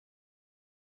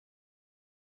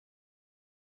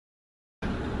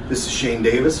This is Shane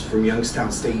Davis from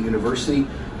Youngstown State University,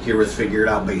 here with Figure It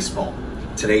Out Baseball.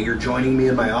 Today you're joining me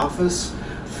in my office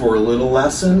for a little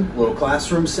lesson, little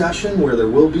classroom session where there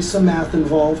will be some math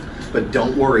involved, but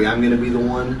don't worry, I'm going to be the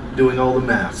one doing all the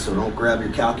math, so don't grab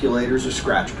your calculators or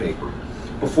scratch paper.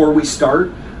 Before we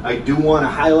start, I do want to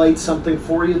highlight something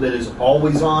for you that is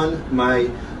always on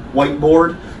my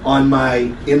whiteboard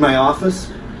in my office.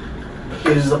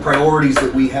 It is the priorities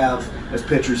that we have as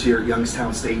pitchers here at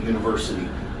Youngstown State University.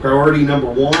 Priority number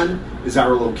 1 is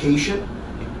our location.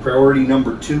 Priority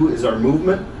number 2 is our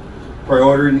movement.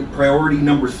 Priority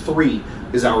number 3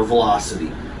 is our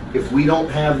velocity. If we don't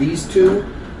have these two,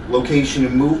 location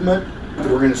and movement,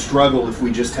 we're going to struggle if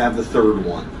we just have the third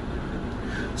one.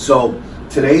 So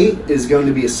today is going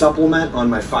to be a supplement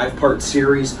on my 5-part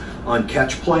series on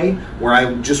catch play, where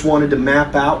I just wanted to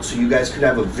map out so you guys could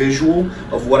have a visual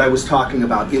of what I was talking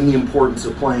about in the importance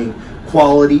of playing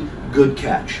quality, good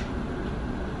catch.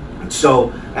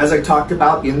 So, as I talked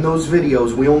about in those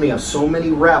videos, we only have so many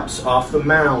reps off the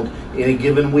mound in a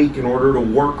given week in order to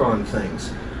work on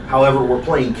things. However, we're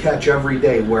playing catch every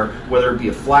day, whether it be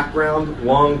a flat ground,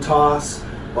 long toss,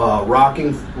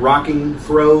 rocking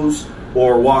throws,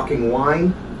 or walking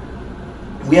line,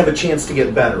 we have a chance to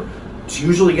get better. It's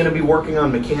usually going to be working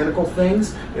on mechanical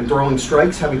things and throwing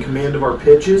strikes, having command of our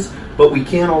pitches, but we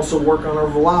can also work on our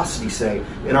velocity, say,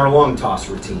 in our long toss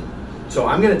routine. So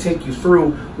I'm going to take you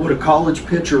through what a college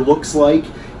pitcher looks like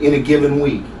in a given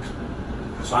week.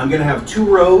 So I'm going to have 2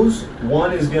 rows.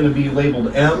 One is going to be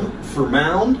labeled M for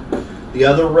mound. The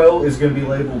other row is going to be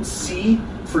labeled C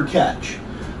for catch.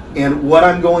 And what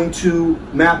I'm going to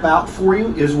map out for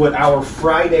you is what our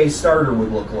Friday starter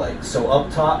would look like. So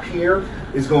up top here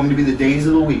is going to be the days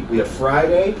of the week. We have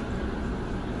Friday,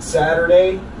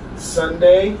 Saturday,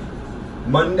 Sunday,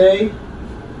 Monday,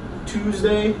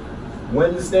 Tuesday,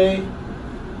 Wednesday,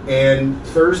 and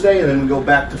Thursday, and then we go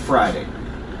back to Friday.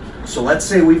 So let's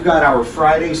say we've got our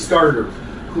Friday starter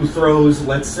who throws,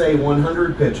 let's say,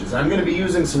 100 pitches. I'm going to be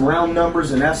using some round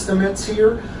numbers and estimates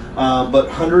here, but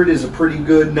 100 is a pretty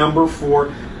good number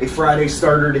for a Friday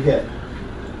starter to hit.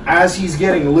 As he's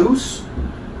getting loose,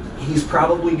 he's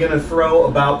probably going to throw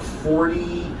about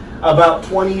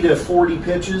 20 to 40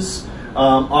 pitches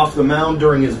off the mound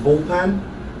during his bullpen.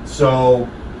 So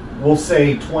we'll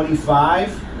say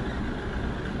 25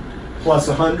 plus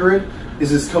 100 is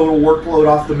his total workload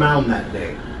off the mound that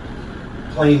day.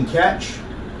 Playing catch,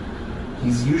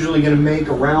 he's usually going to make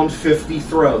around 50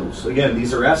 throws. Again,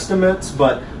 these are estimates,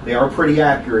 but they are pretty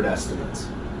accurate estimates.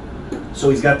 So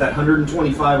he's got that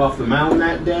 125 off the mound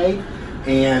that day,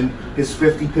 and his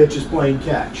 50 pitches playing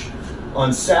catch.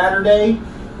 On Saturday,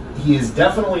 he is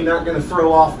definitely not going to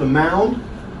throw off the mound.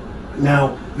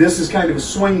 Now, this is kind of a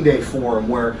swing day for him,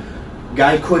 where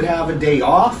guy could have a day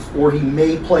off, or he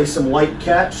may play some light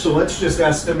catch. So let's just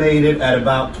estimate it at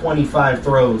about 25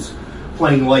 throws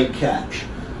playing light catch.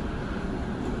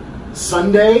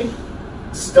 Sunday,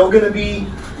 still going to be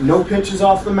no pitches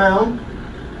off the mound.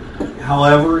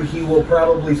 However, he will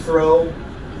probably throw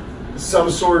some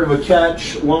sort of a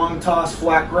catch, long toss,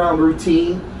 flat ground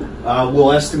routine.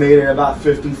 We'll estimate it at about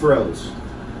 50 throws.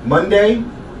 Monday,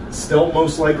 still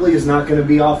most likely is not going to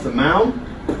be off the mound.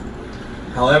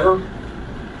 However,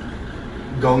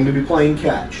 going to be playing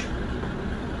catch.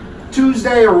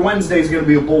 Tuesday or Wednesday is going to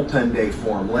be a bullpen day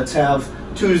for him. Let's have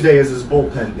Tuesday as his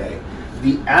bullpen day.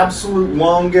 The absolute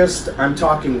longest, I'm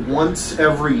talking once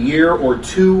every year or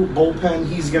 2 bullpen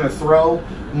he's going to throw,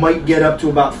 might get up to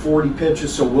about 40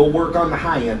 pitches, so we'll work on the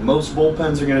high end. Most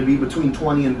bullpens are going to be between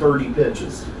 20 and 30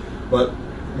 pitches, but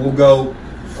we'll go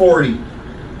 40.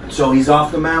 So he's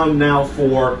off the mound now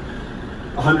for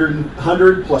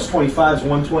 100 plus 25 is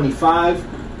 125,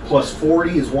 plus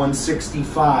 40 is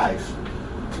 165.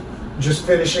 Just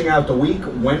finishing out the week,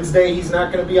 Wednesday he's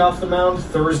not going to be off the mound.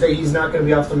 Thursday he's not going to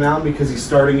be off the mound because he's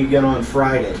starting again on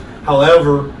Friday.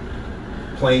 However,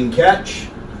 playing catch,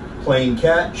 playing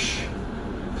catch,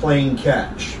 playing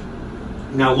catch.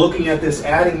 Now looking at this,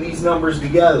 adding these numbers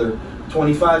together,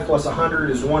 25 plus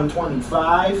 100 is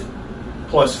 125,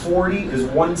 plus 40 is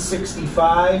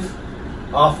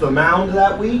 165 off the mound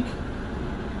that week.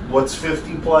 What's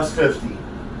 50 plus 50?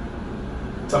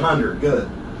 It's 100,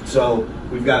 good. So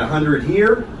we've got 100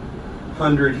 here,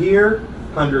 100 here,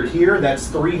 100 here. That's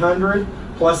 300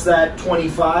 plus that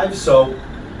 25. So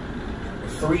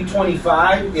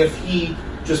 325 if he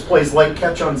just plays light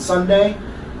catch on Sunday.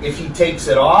 If he takes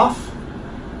it off,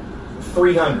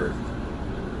 300.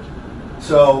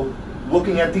 So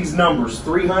looking at these numbers,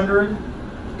 300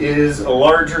 is a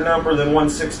larger number than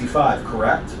 165,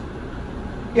 correct?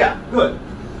 Yeah, good.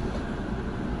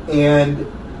 And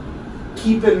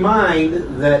keep in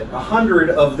mind that 100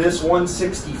 of this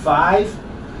 165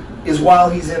 is while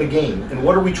he's in a game. And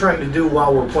what are we trying to do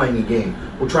while we're playing a game?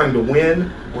 We're trying to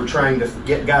win. We're trying to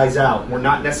get guys out. We're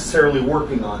not necessarily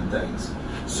working on things.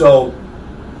 So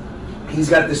he's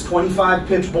got this 25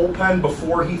 pitch bullpen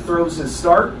before he throws his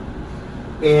start,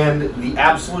 and the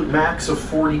absolute max of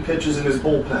 40 pitches in his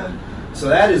bullpen. So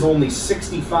that is only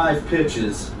 65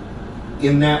 pitches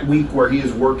in that week where he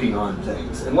is working on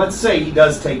things. And let's say he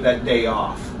does take that day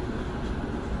off.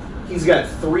 He's got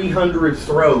 300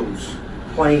 throws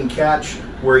playing catch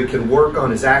where he can work on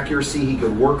his accuracy, he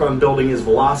could work on building his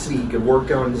velocity, he could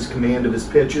work on his command of his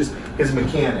pitches, his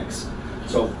mechanics.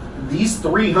 So these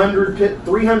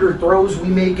 300 throws we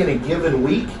make in a given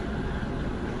week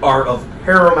are of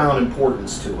paramount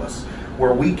importance to us,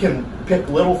 where we can pick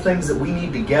little things that we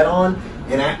need to get on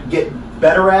and get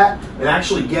better at, and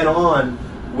actually get on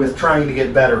with trying to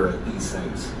get better at these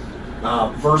things,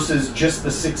 versus just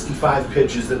the 65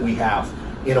 pitches that we have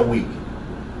in a week.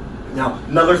 Now,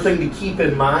 another thing to keep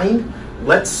in mind,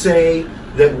 let's say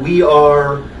that we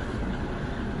are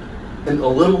in a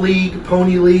little league,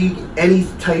 pony league, any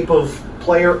type of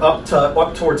player up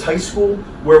towards high school,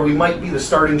 where we might be the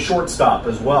starting shortstop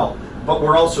as well, but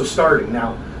we're also starting.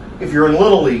 Now, if you're in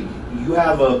little league, you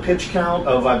have a pitch count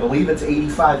of, I believe it's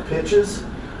 85 pitches,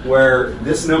 where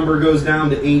this number goes down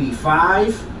to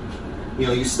 85. You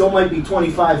know, you still might be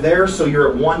 25 there, so you're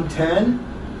at 110,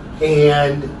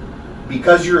 and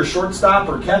because you're a shortstop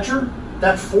or catcher,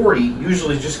 that 40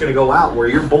 usually is just going to go out, where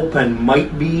your bullpen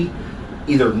might be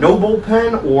either no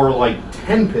bullpen or like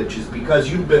 10 pitches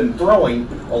because you've been throwing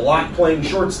a lot playing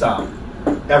shortstop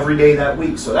every day that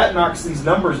week. So that knocks these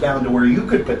numbers down to where you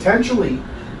could potentially,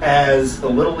 as a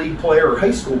little league player or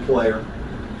high school player,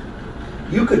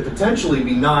 you could potentially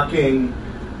be knocking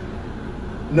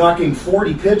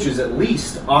 40 pitches at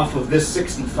least off of this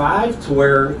 65, to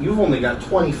where you've only got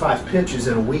 25 pitches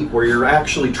in a week where you're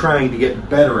actually trying to get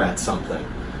better at something.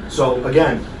 So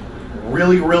again,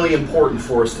 really, really important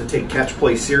for us to take catch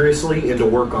play seriously and to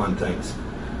work on things.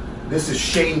 This is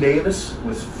Shane Davis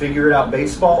with Figure It Out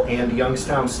Baseball and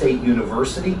Youngstown State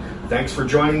University. Thanks for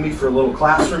joining me for a little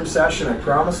classroom session. I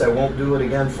promise I won't do it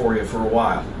again for you for a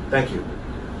while. Thank you.